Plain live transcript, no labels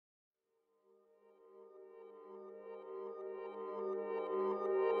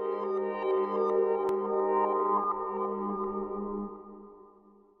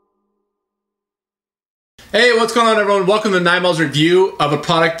Hey, what's going on everyone? Welcome to 9Miles review of a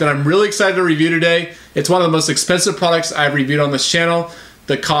product that I'm really excited to review today. It's one of the most expensive products I've reviewed on this channel.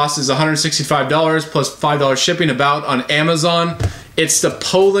 The cost is $165 plus $5 shipping about on Amazon. It's the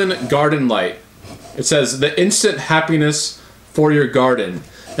Poeland Garden Light. It says the instant happiness for your garden.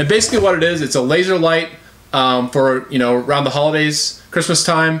 And basically what it is, it's a laser light for around the holidays, Christmas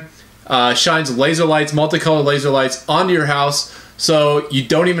time. Shines laser lights, multicolored laser lights onto your house, so you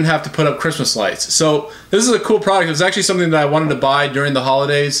don't even have to put up Christmas lights. So this is a cool product. It's actually something that I wanted to buy during the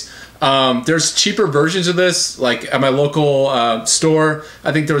holidays. There's cheaper versions of this, like at my local store.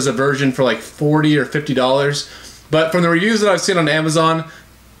 I think there was a version for like $40 or $50. But from the reviews that I've seen on Amazon,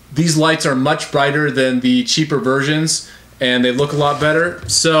 these lights are much brighter than the cheaper versions, and they look a lot better.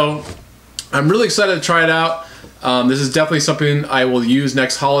 So I'm really excited to try it out. This is definitely something I will use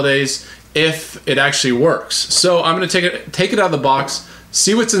next holidays if it actually works. So I'm going to take it out of the box,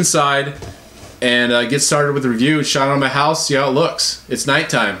 see what's inside, and get started with the review. Shine it on my house, see how it looks. It's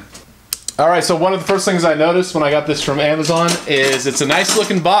nighttime. Alright, so one of the first things I noticed when I got this from Amazon is it's a nice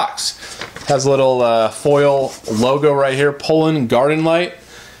looking box. It has a little foil logo right here, Poeland Garden Light.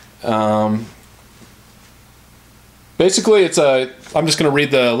 Basically, I'm just going to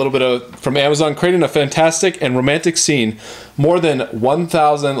read a little bit from Amazon. Creating a fantastic and romantic scene. More than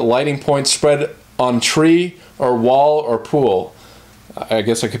 1,000 lighting points spread on tree or wall or pool. I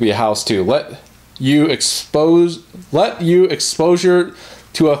guess it could be a house too. Let you exposure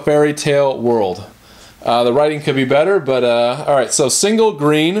to a fairy tale world. The writing could be better, but all right. So single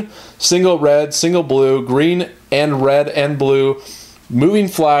green, single red, single blue, green and red and blue. Moving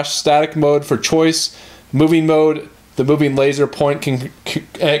flash, static mode for choice. Moving mode. The moving laser point can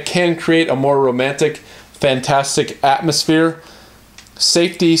create a more romantic, fantastic atmosphere.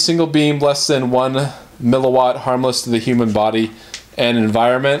 Safety, single beam, less than 1 milliwatt, harmless to the human body and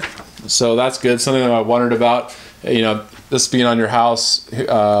environment. So that's good. Something that I wondered about. This being on your house,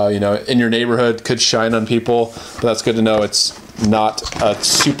 in your neighborhood, could shine on people. But that's good to know. It's not a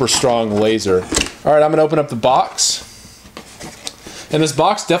super strong laser. All right, I'm gonna open up the box, and this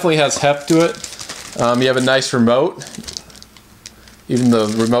box definitely has heft to it. You have a nice remote. Even the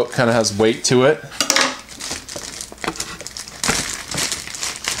remote kind of has weight to it.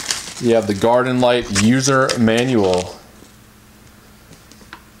 You have the Garden Light user manual.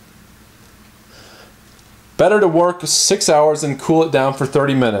 Better to work 6 hours and cool it down for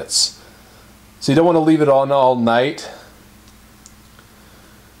 30 minutes. So you don't want to leave it on all night.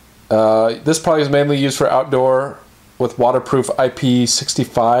 This product is mainly used for outdoor with waterproof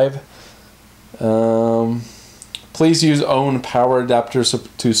IP65. Please use own power adapters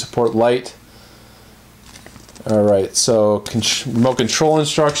to support light. Alright, so remote control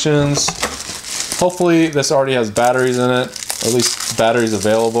instructions. Hopefully this already has batteries in it, or at least batteries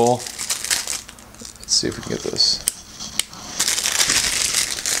available. Let's see if we can get this.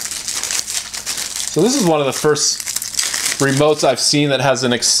 So this is one of the first remotes I've seen that has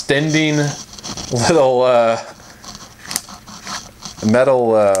an extending little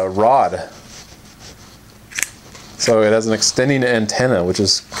metal rod. So it has an extending antenna, which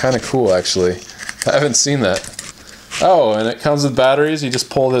is kind of cool actually. I haven't seen that. Oh, and it comes with batteries. You just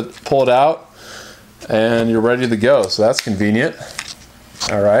pull it out and you're ready to go. So that's convenient.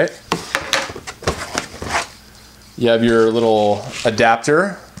 All right. You have your little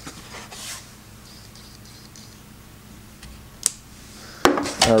adapter.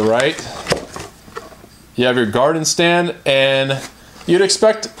 All right. You have your garden stand, and you'd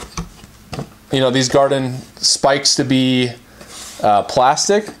expect these garden spikes to be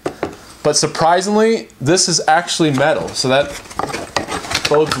plastic, but surprisingly this is actually metal, so that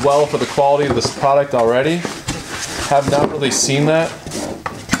bodes well for the quality of this product already. Have not really seen that.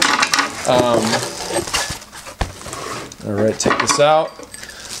 Alright, take this out,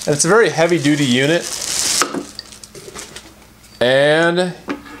 and it's a very heavy-duty unit, and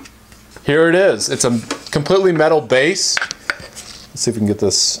here it is. It's a completely metal base. Let's see if we can get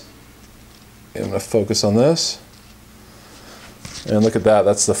this. I'm going to focus on this, and look at that.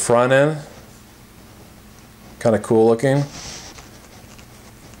 That's the front end. Kind of cool looking.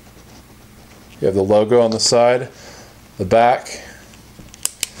 You have the logo on the side, the back,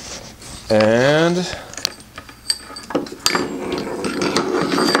 and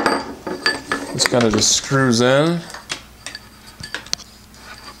this kind of just screws in.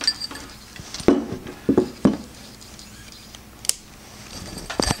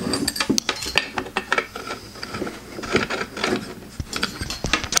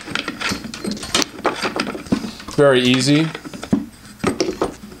 Very easy.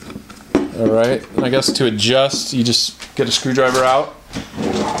 Alright, and I guess to adjust, you just get a screwdriver out,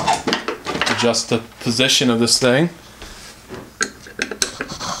 adjust the position of this thing.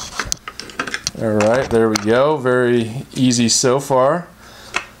 All right, there we go. Very easy so far.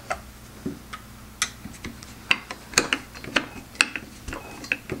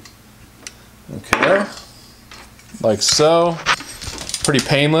 Okay, like so. Pretty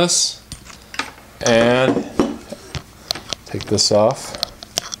painless. And take this off.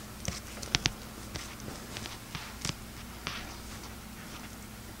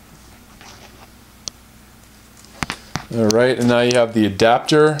 All right, and now you have the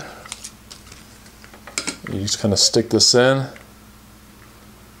adapter. You just kind of stick this in.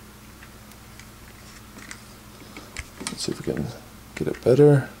 Let's see if we can get it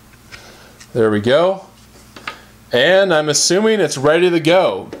better. There we go. And I'm assuming it's ready to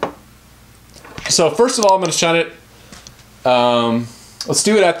go. So first of all, I'm going to shine it. Let's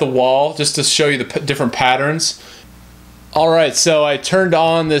do it at the wall just to show you the different patterns. All right, so I turned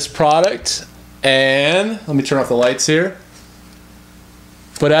on this product, and let me turn off the lights here.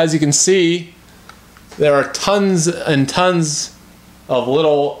 But as you can see, there are tons and tons of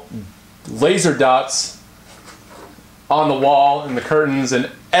little laser dots on the wall and the curtains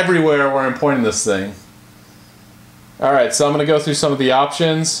and everywhere where I'm pointing this thing. All right, so I'm going to go through some of the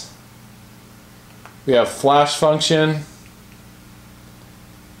options. We have flash function.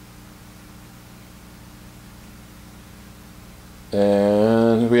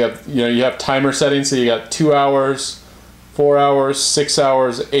 And we have, you have timer settings, so you got 2 hours, 4 hours, 6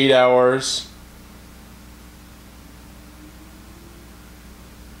 hours, 8 hours.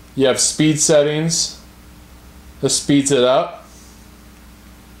 You have speed settings. This speeds it up.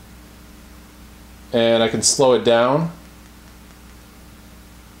 And I can slow it down.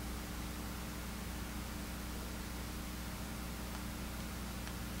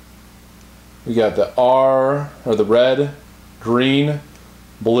 We got the R, or the red, green,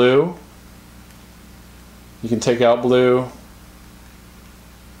 blue. You can take out blue,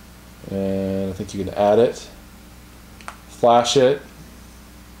 and I think you can add it, flash it.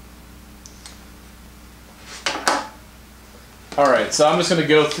 Alright, so I'm just going to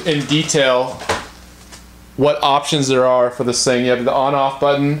go in detail what options there are for this thing. You have the on-off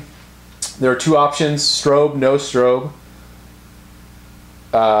button. There are 2 options, strobe, no strobe.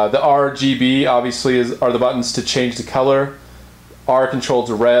 The RGB obviously are the buttons to change the color. R controls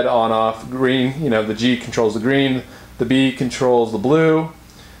the red, on, off, green. The G controls the green. The B controls the blue.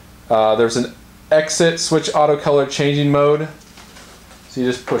 There's an exit, switch auto color changing mode. So you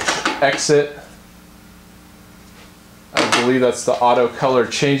just push exit. I believe that's the auto color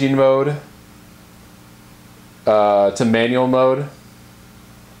changing mode. To manual mode.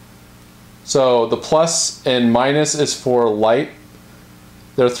 So the plus and minus is for light.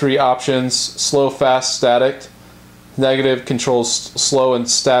 There are 3 options: slow, fast, static. Negative controls slow and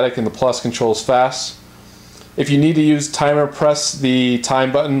static, and the plus controls fast. If you need to use timer, press the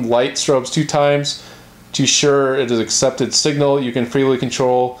time button. Light strobes 2 times to ensure it is accepted signal. You can freely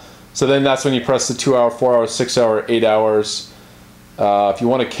control. So then that's when you press the 2 hour, 4 hour, 6 hour, 8 hours. If you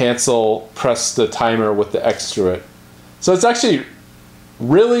want to cancel, press the timer with the X through it. So it's actually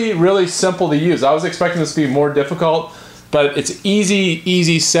really, really simple to use. I was expecting this to be more difficult, but it's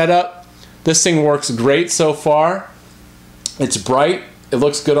easy setup. This thing works great so far. It's bright. It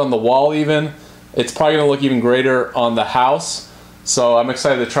looks good on the wall even. It's probably going to look even greater on the house. So I'm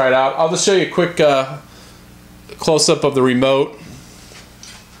excited to try it out. I'll just show you a quick close-up of the remote.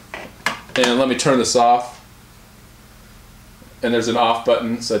 And let me turn this off. And there's an off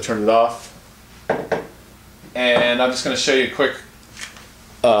button, so I turned it off. And I'm just going to show you a quick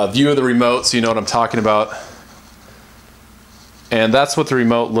view of the remote so you know what I'm talking about. And that's what the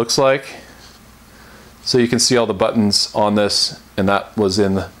remote looks like. So you can see all the buttons on this, and that was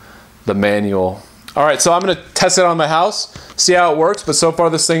in the manual. All right, so I'm going to test it on my house, see how it works, but so far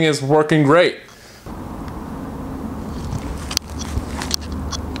this thing is working great.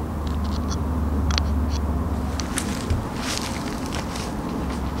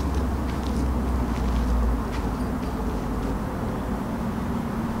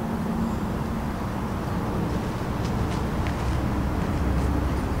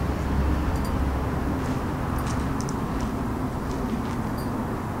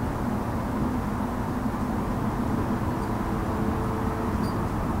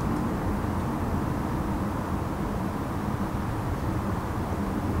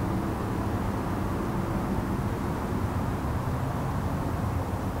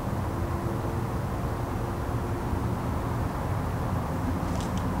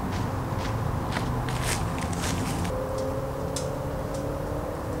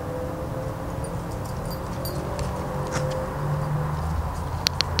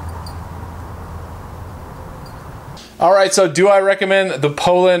 All right, so do I recommend the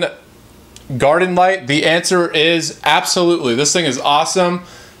Poeland Garden Light? The answer is absolutely. This thing is awesome.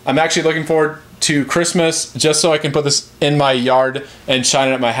 I'm actually looking forward to Christmas just so I can put this in my yard and shine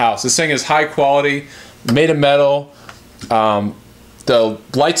it at my house. This thing is high quality, made of metal. The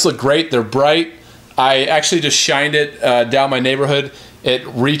lights look great. They're bright. I actually just shined it down my neighborhood. It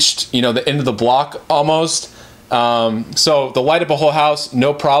reached, you know, the end of the block almost. So the light up a whole house,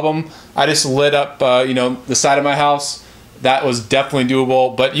 no problem. I just lit up, you know, the side of my house. That was definitely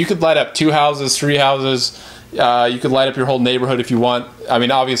doable. But you could light up 2 houses, 3 houses. You could light up your whole neighborhood if you want. I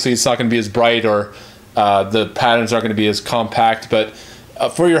mean, obviously it's not going to be as bright, or the patterns aren't going to be as compact. But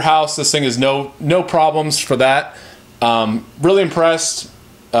for your house, this thing is no problems for that. Really impressed.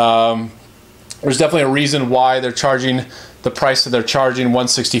 There's definitely a reason why they're charging the price that they're charging,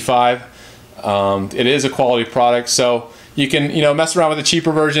 $165. It is a quality product, so you can, you know, mess around with the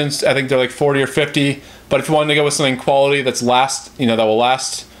cheaper versions. I think they're like 40 or 50. But if you want to go with something quality that will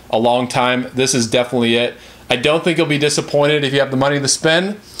last a long time, this is definitely it. I don't think you'll be disappointed if you have the money to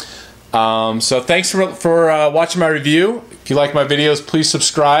spend. So thanks for watching my review. If you like my videos, please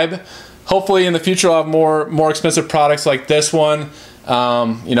subscribe. Hopefully in the future I'll have more expensive products like this one.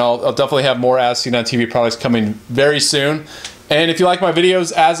 You know, I'll definitely have more As Seen on TV products coming very soon. And if you like my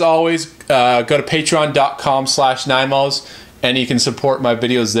videos, as always, go to patreon.com/9mals and you can support my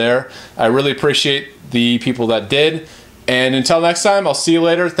videos there. I really appreciate the people that did. And until next time, I'll see you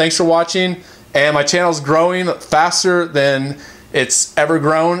later. Thanks for watching. And my channel's growing faster than it's ever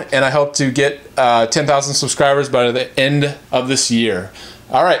grown, and I hope to get 10,000 subscribers by the end of this year.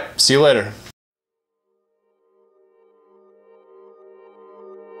 All right, see you later.